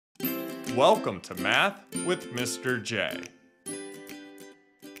Welcome to Math with Mr. J.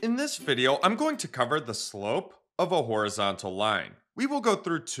 In this video, I'm going to cover the slope of a horizontal line. We will go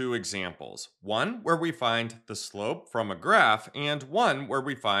through two examples, one where we find the slope from a graph and one where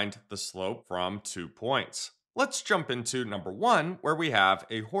we find the slope from 2 points. Let's jump into number one, where we have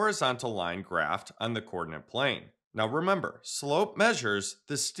a horizontal line graphed on the coordinate plane. Now remember, slope measures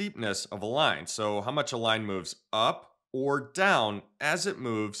the steepness of a line, so how much a line moves up or down as it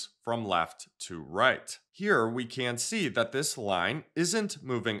moves from left to right. Here we can see that this line isn't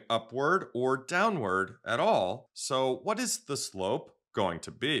moving upward or downward at all, so what is the slope going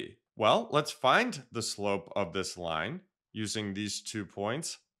to be? Well, let's find the slope of this line using these 2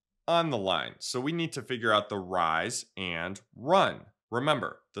 points on the line. So we need to figure out the rise and run.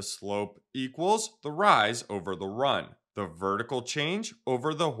 Remember, the slope equals the rise over the run, the vertical change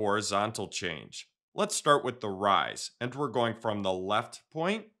over the horizontal change. Let's start with the rise, and we're going from the left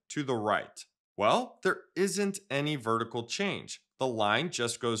point to the right. Well, there isn't any vertical change. The line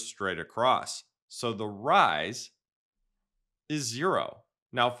just goes straight across. So the rise is 0.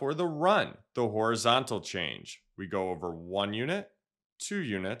 Now for the run, the horizontal change, we go over 1 unit, 2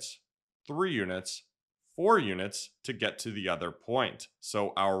 units, 3 units, 4 units to get to the other point.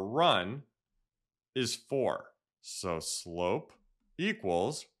 So our run is 4. So slope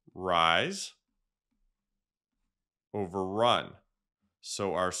equals rise over run.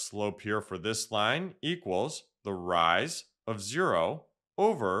 So our slope here for this line equals the rise of 0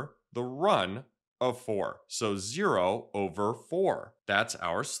 over the run of 4. So 0 over 4. That's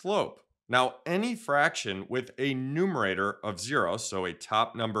our slope. Now, any fraction with a numerator of 0, so a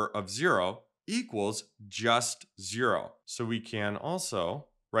top number of 0, equals just 0. So we can also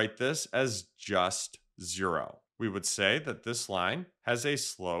write this as just 0. We would say that this line has a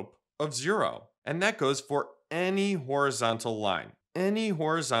slope of 0. And that goes for any horizontal line. Any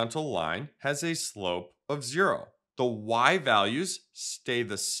horizontal line has a slope of 0. The y values stay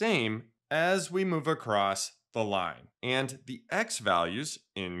the same as we move across the line, and the x values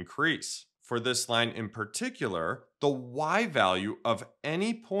increase. For this line in particular, the y value of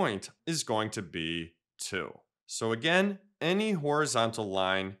any point is going to be 2. So again, any horizontal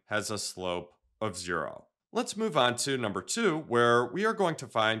line has a slope of 0. Let's move on to number 2, where we are going to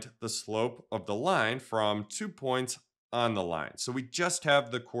find the slope of the line from 2 points on the line. So we just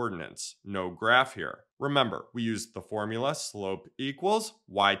have the coordinates, no graph here. Remember, we used the formula slope equals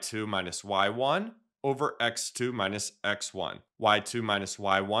y2 minus y1 over x2 minus x1. y2 minus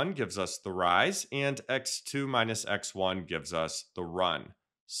y1 gives us the rise, and x2 minus x1 gives us the run.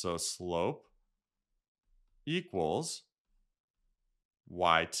 So slope equals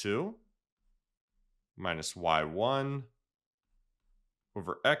y2 minus y1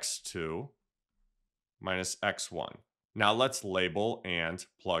 over x2 minus x1. Now let's label and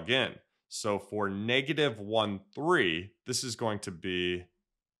plug in. So for -1, 3, this is going to be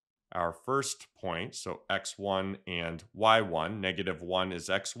our first point. So x1 and y1. -1 is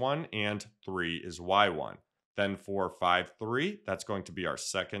x1 and 3 is y1. Then for 5, 3, that's going to be our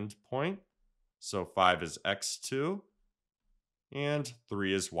second point. So 5 is x2 and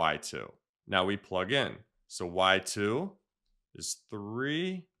 3 is y2. Now we plug in. So y2 is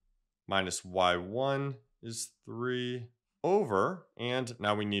 3 minus y1 is 3 over, and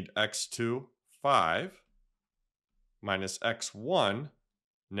now we need x2, 5, minus x1,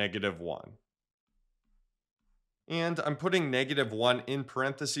 -1. And I'm putting -1 in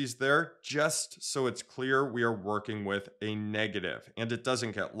parentheses there just so it's clear we are working with a negative and it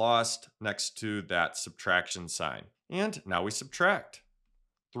doesn't get lost next to that subtraction sign. And now we subtract.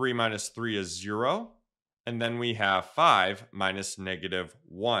 3 minus 3 is 0, and then we have 5 minus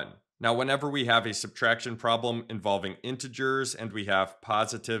 -1. Now, whenever we have a subtraction problem involving integers and we have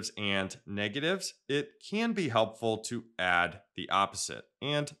positives and negatives, it can be helpful to add the opposite.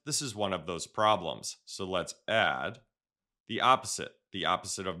 And this is one of those problems. So let's add the opposite. The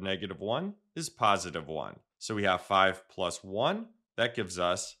opposite of -1 is +1. So we have 5 plus 1. That gives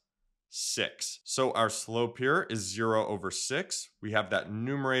us 6. So our slope here is 0 over 6. We have that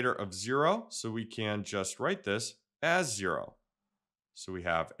numerator of 0, so we can just write this as 0. So we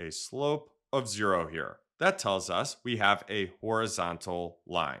have a slope of 0 here. That tells us we have a horizontal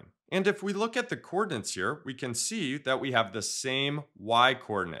line. And if we look at the coordinates here, we can see that we have the same y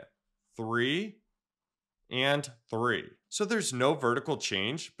coordinate, 3 and 3. So there's no vertical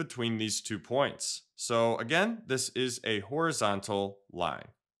change between these 2 points. So again, this is a horizontal line.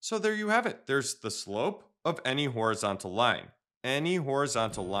 So there you have it. There's the slope of any horizontal line. Any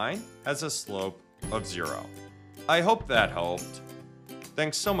horizontal line has a slope of 0. I hope that helped.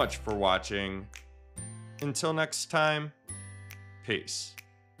 Thanks so much for watching. Until next time, peace.